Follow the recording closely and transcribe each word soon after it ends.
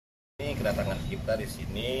kedatangan kita di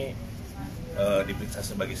sini diperiksa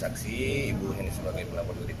sebagai saksi, Ibu Henny sebagai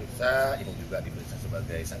pelapor diperiksa, ini juga diperiksa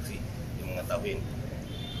sebagai saksi yang mengetahui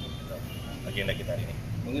agenda kita hari ini.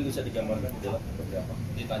 Mungkin bisa digambarkan di dalam seperti apa?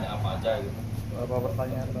 Ditanya apa aja gitu? Apa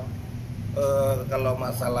pertanyaan Bang? Kalau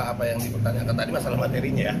masalah apa yang dipertanyakan tadi, masalah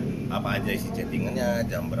materinya ya, apa aja isi chattingannya,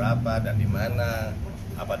 jam berapa dan di mana,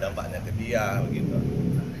 apa dampaknya ke dia, gitu.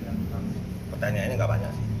 Pertanyaannya nggak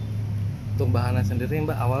banyak sih. Untuk Mbak Hana sendiri,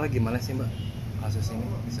 Mbak, awalnya gimana sih Mbak kasus ini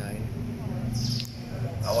bisa ini?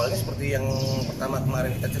 Awalnya seperti yang pertama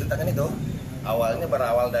kemarin kita ceritakan itu, awalnya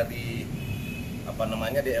berawal dari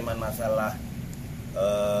DM-an masalah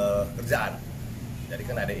kerjaan. Jadi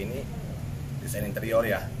kan ada ini desain interior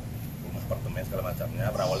ya, rumah apartemen segala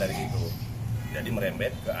macamnya, berawal dari situ. Jadi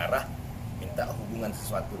merembet ke arah minta hubungan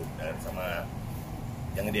sesuatu dan sama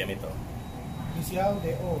yang diam itu. Inisial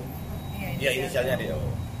DO. Iya, inisialnya DO.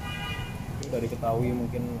 Dari ketahui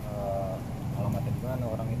mungkin alamatnya di mana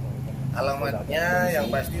orang itu? Alamatnya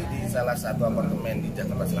yang pasti di salah satu apartemen di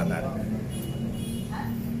Jakarta Selatan.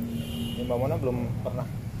 Ya, Mbak Mona belum pernah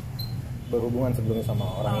berhubungan sebelumnya sama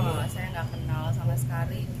orang ini? Saya nggak kenal sama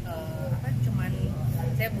sekali. Cuman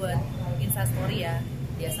saya buat instastory ya.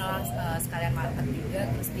 Dia salah sekalian market juga,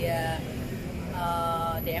 terus dia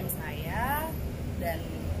DM saya dan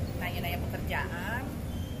nanya-nanya pekerjaan.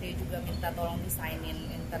 Dia juga minta tolong desainin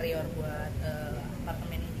interior buat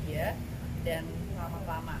apartemen dia, dan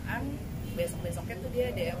lama-kelamaan besok-besoknya tuh dia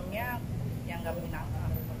DM-nya yang nggak menyenangkan.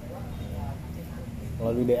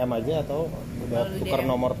 Melalui DM aja atau udah tukar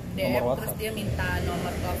nomor WhatsApp? Terus dia minta nomor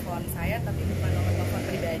telepon saya, tapi bukan nomor telepon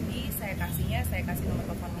pribadi. Saya kasih nomor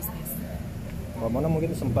telepon bisnis. Mbak Mona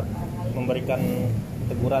mungkin sempat memberikan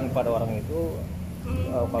teguran pada orang itu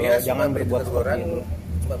kalau Dia jangan berbuat seperti itu.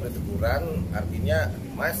 Cuma beri teguran, artinya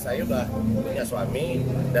Mas, saya udah punya suami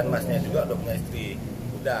dan Masnya juga udah punya istri.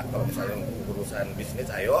 Udah, kalau misalnya untuk urusan bisnis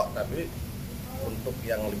ayo, tapi untuk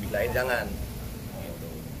yang lebih lain jangan. Gitu.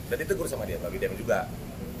 Dan ditegur sama dia, bagi dia juga,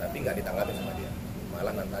 tapi nggak ditanggapin sama dia,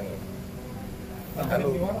 malah nantangin.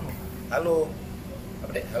 Halo,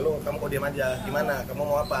 apa deh? Halo, kamu kok diam aja? Gimana? Kamu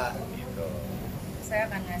mau apa? Gitu. Saya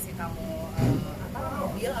akan ngasih kamu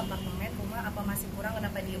mobil, apartemen, rumah, apa masih kurang?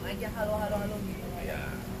 Kenapa diem aja? Halo gitu. Ya.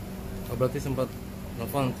 Oh, berarti sempat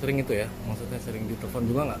telepon sering itu ya? Maksudnya sering ditelepon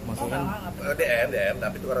juga nggak? Maksudnya DM,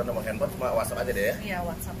 tapi itu karena nomor handphone cuma WhatsApp aja deh ya? Iya,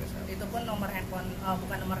 WhatsApp. Itu pun nomor handphone,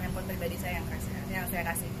 bukan nomor handphone pribadi saya yang saya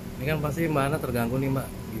kasih. ini kan pasti Mbak Hana terganggu nih Mbak,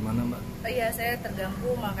 gimana Mbak? Iya, saya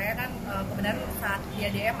terganggu, makanya kan kebenaran saat dia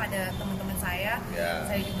DM ada teman-teman saya,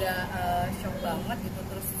 saya juga shock banget gitu.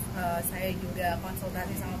 Terus saya juga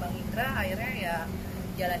konsultasi sama Bang Indra, akhirnya ya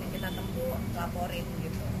jalan yang kita tempuh laporin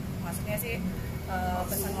gitu. Maksudnya sih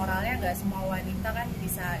pesan moralnya nggak semua wanita kan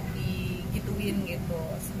bisa digituin gitu,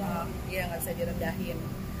 semua ya nggak bisa direndahin,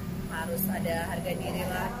 harus ada harga diri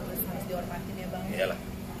lah, terus harus dihormatin ya Bang. Iyalah,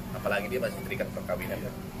 apalagi dia masih terikat perkawinan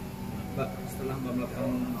ya. Mbak, setelah Mbak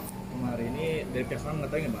melakukan kemarin ini dari pihak sana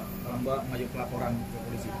mengetahui nggak Mbak kalau Mbak maju pelaporan ke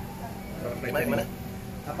polisi? Gimana?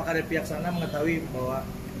 Apakah dari pihak sana mengetahui bahwa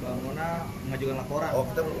Mbak Mona mengajukan laporan? Oh,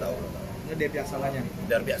 kita belum tahu. Ini dari pihak sananya?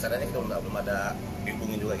 Dari pihak sananya kita belum ada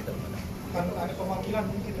dihubungin juga, kita belum ada. Kan ada pemanggilan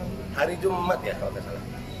mungkin kan? Hari Jumat ya kalau nggak salah.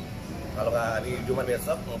 Kalau nggak hari Jumat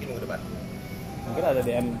besok mungkin minggu depan. Mungkin ada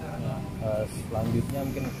DM selanjutnya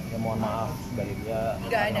mungkin ya mohon maaf dari dia.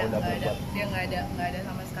 Nggak ada. Dia nggak ada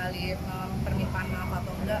sama sekali permintaan maaf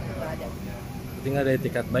atau nggak ada. Berarti nggak ada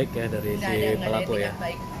etikat baik ya dari si pelaku ya?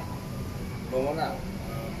 Baik. Mbak Mona,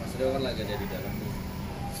 Mas Dewa kan lagi ada di dalam.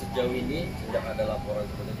 Sejauh ini sejak ada laporan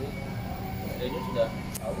seperti itu, Mas Dewa sudah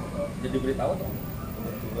tahu, jadi beritahu atau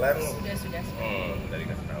Kebetulan sudah. Dari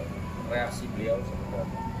kasih tahu. reaksi beliau seperti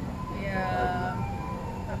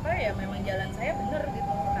apa? Ya memang jalan saya bener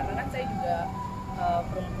gitu, karena kan saya juga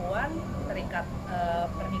perempuan terikat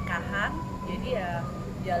pernikahan, jadi ya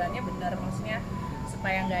jalannya bener, maksudnya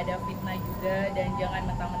supaya nggak ada fitnah juga dan jangan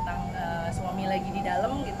mentang-mentang suami lagi di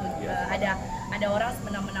dalam gitu. Ada orang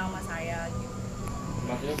semena-mena sama saya gitu.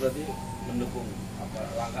 Maksudnya berarti mendukung apa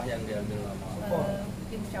langkah yang diambil sama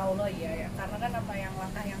Insya Allah iya ya, karena kan langkah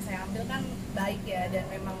yang saya ambil kan baik ya, dan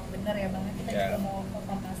memang benar ya Bang, kita juga mau ke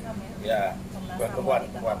Komnas HAM ya. Ya, perempuan.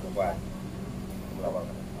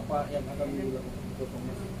 apa yang akan dilakukan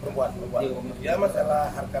Perempuan. Ya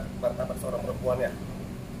masalah harkat martabat seorang perempuan ya.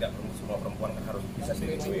 Tidak semua perempuan kan harus bisa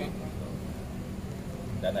dilindungi.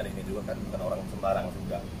 Dan hari ini juga kan bukan orang sembarang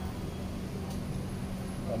juga.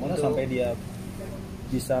 Mana sampai dia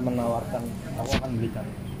bisa menawarkan aku akan belikan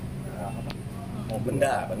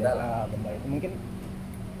benda itu mungkin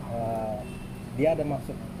dia ada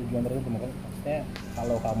maksud tujuan tertentu, mungkin maksudnya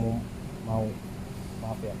kalau kamu mau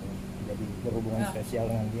maaf ya jadi berhubungan spesial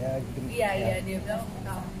dengan dia gitu. Iya, dia bilang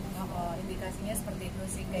indikasinya seperti itu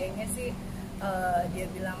sih. Kayaknya sih dia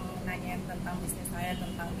bilang nanyain tentang bisnis saya,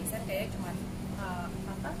 tentang desain, kayaknya cuman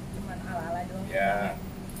ala-ala doang. Ya.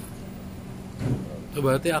 Itu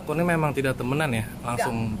berarti akunnya memang tidak temenan ya?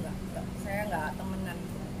 Langsung Enggak. Saya nggak temenan.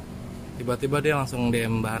 tiba-tiba dia langsung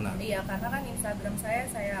DM Mbak Hana. Iya, karena kan Instagram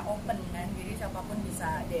saya open kan, jadi siapapun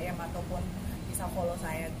bisa DM ataupun bisa follow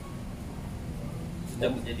saya.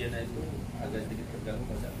 Sejak kejadian itu agak sedikit terganggu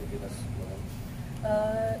pada aktivitas keuangan.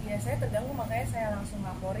 Ya saya terganggu, makanya saya langsung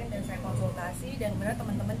laporin dan saya konsultasi, dan benar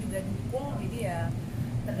teman-teman juga dukung, jadi ya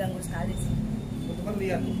terganggu sekali sih. Teman-teman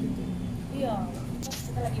lihat gitu. Iya,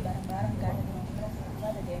 kita lagi bareng-bareng kan, tiba-tiba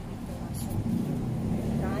ada DM itu langsung.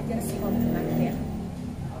 Kurang ajar sih kalau menurut ya.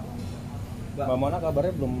 Mbak Mona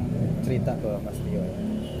kabarnya belum cerita ke Mas Rio ya?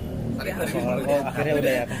 Akhirnya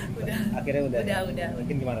udah ya? Akhirnya udah. Udah.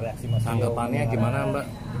 Mungkin gimana reaksi Mas Rio? Tanggapannya gimana Mbak?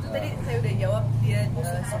 Itu tadi saya udah jawab, dia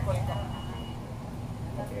support kok.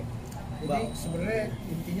 Oke. Jadi sebenarnya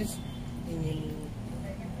intinya ingin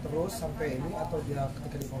terus sampai ini, atau dia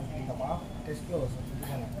ketika diminta maaf case close atau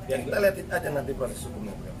gimana? Ya kita lihat aja nanti proses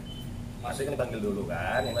hukumnya bro. Masih kan dipanggil dulu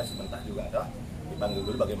kan, ini masih mentah juga toh. Dipanggil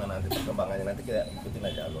dulu bagaimana nanti perkembangannya, nanti kita ikutin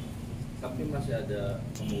aja alur. Tapi masih ada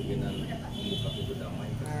kemungkinan membuka pintu damai.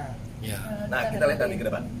 Nah, Ya. Nah kita lihat nanti ke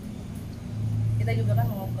depan. Kita juga kan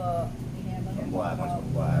mau ke ini ya Bang, Perempuan, mau ke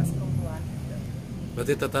perempuan. perempuan.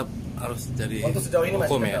 Berarti tetap harus jadi Untuk sejauh ini masih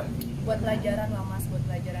hukum ya? tetap. Buat pelajaran lah Mas, buat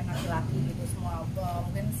pelajaran laki-laki gitu, semua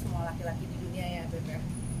mungkin semua laki-laki di dunia ya BPF.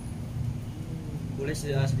 Boleh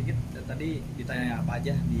sedikit tadi ditanya apa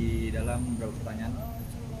aja di dalam beberapa pertanyaan?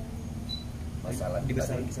 Masalah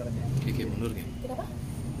Dibesar kisarannya. Kiki mundur Ki. Kenapa?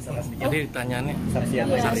 Bisa sedikit. Jadi tanyaannya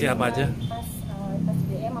Saksi apa aja? Pas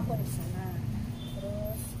DM aku di sana,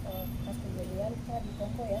 terus pas kejadian kita di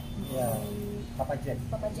Kongko ya, Ya, Papa Jack.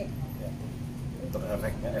 Papa Jack. untuk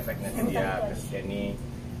efeknya ke dia, ke Henny.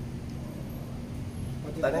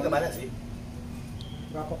 Tanya kemana sih?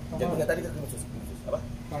 berapa Jatuhnya tadi ke khusus apa?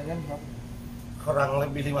 kalian berapa? Kurang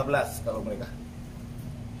lebih 15 kalau mereka.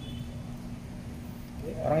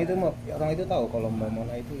 Orang itu tahu kalau Mbak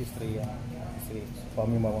Mona itu istri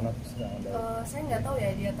suami Mbak Mona itu sedang ada. Saya nggak tahu ya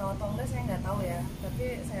dia tahu atau enggak, saya nggak tahu ya. Tapi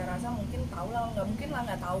saya rasa mungkin tahu lah, nggak mungkin lah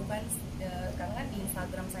nggak tahu kan. Karena kan di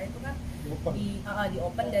Instagram saya itu kan di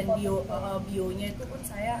open dan bio-nya itu pun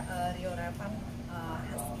saya RIO REIFAN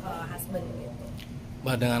husband gitu.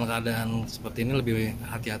 Mbak, dengan keadaan seperti ini lebih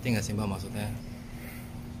hati-hati nggak sih Mbak, maksudnya?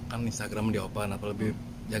 Kan Instagram di open, apa lebih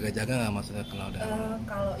jaga-jaga nggak maksudnya kalau ada?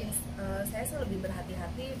 Kalau saya sih lebih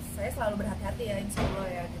berhati-hati, saya selalu berhati-hati ya insya Allah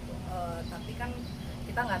ya gitu. Tapi kan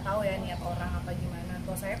kita nggak tahu ya niat orang apa gimana.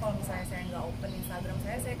 Kalau misalnya saya nggak open Instagram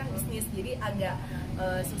saya kan bisnis, jadi agak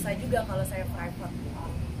susah juga kalau saya private.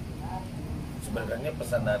 Sebenarnya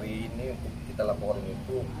pesan dari ini untuk kita laporin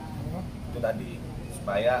itu tadi,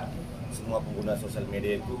 supaya semua pengguna sosial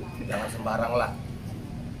media itu jangan sembarang lah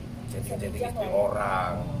chatting istri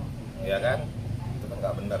orang, ya kan? Itu kan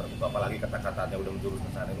nggak benar. Itu apalagi kata-katanya udah menjurus ke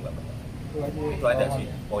sana, itu nggak benar. Itu aja sih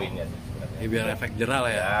poinnya sih sebenarnya. Ya, biar efek jerah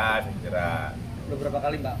lah ya. Ya, efek jerah. Beberapa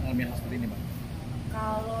kali Mbak ngalamin hal seperti ini Mbak?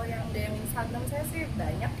 Kalau yang DM Instagram saya sih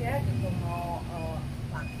banyak ya gitu, mau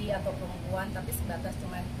laki atau perempuan, tapi sebatas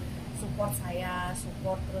cuman support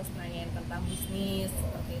terus nanyain tentang bisnis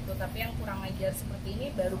seperti itu. Tapi yang kurang ajar seperti ini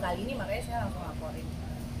baru kali ini, makanya saya langsung laporin.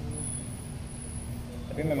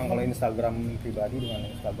 Tapi memang kalau Instagram pribadi dengan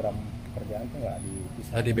Instagram pekerjaan itu nggak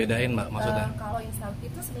dipisah. Nggak dibedain Mbak maksudnya? Kalau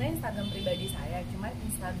itu sebenarnya Instagram pribadi saya, cuman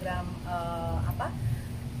Instagram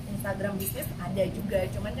Instagram bisnis ada juga,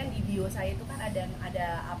 cuman kan di bio saya itu kan ada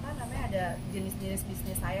ada jenis-jenis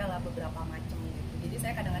bisnis saya lah, beberapa macam gitu. Jadi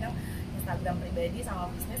saya kadang-kadang Instagram pribadi sama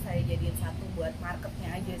bisnis saya jadiin satu buat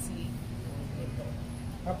marketnya aja sih gitu.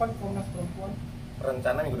 Kapan Komnas Perempuan?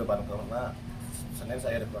 Rencana minggu depan, karena Senin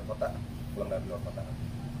saya ada keluar kota, pulang dari luar kota.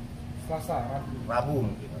 Selasa, Rabu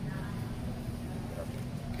mungkin.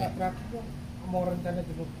 Terakhir dong, mau rencana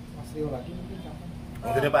jemput Mas Rio lagi mungkin kapan?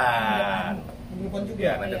 Minggu depan. Minggu depan juga?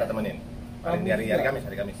 Ya, nanti kita temenin. Paling hari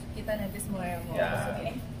Kamis. Kita nanti semua yang mau Ya.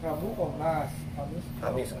 kesini. Rabu Komnas,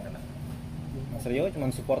 Kamis rencana. Mas Rio cuma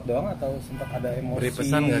support doang atau sempat ada emosi? Beri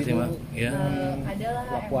pesan nggak sih Mbak? Ya. Ada lah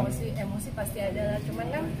emosi pasti ada lah, cuman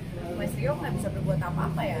kan Mas Rio nggak bisa berbuat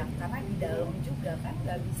apa-apa ya, karena di dalam juga kan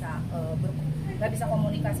nggak bisa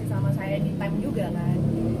komunikasi sama saya di time juga kan.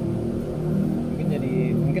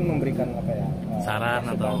 Mungkin memberikan apa ya, saran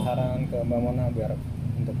ke Mbak Mona biar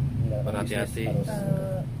untuk berhati-hati.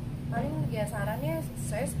 Paling ya sarannya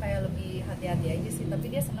saya supaya lebih hati-hati aja sih,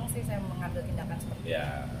 tapi dia senang sih saya mengambil tindakan seperti itu.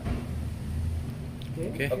 Ya.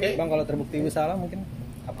 Oke. Oke. Bang, kalau terbukti bersalah mungkin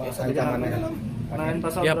apa Ya, sampai ancamannya? Kenain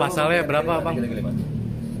pasal Ya pasalnya berapa bang? 335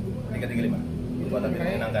 perbuatan tidak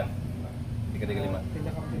menyenangkan. 335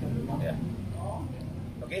 tindakan tidak benar. ya.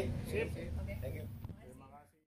 Oke.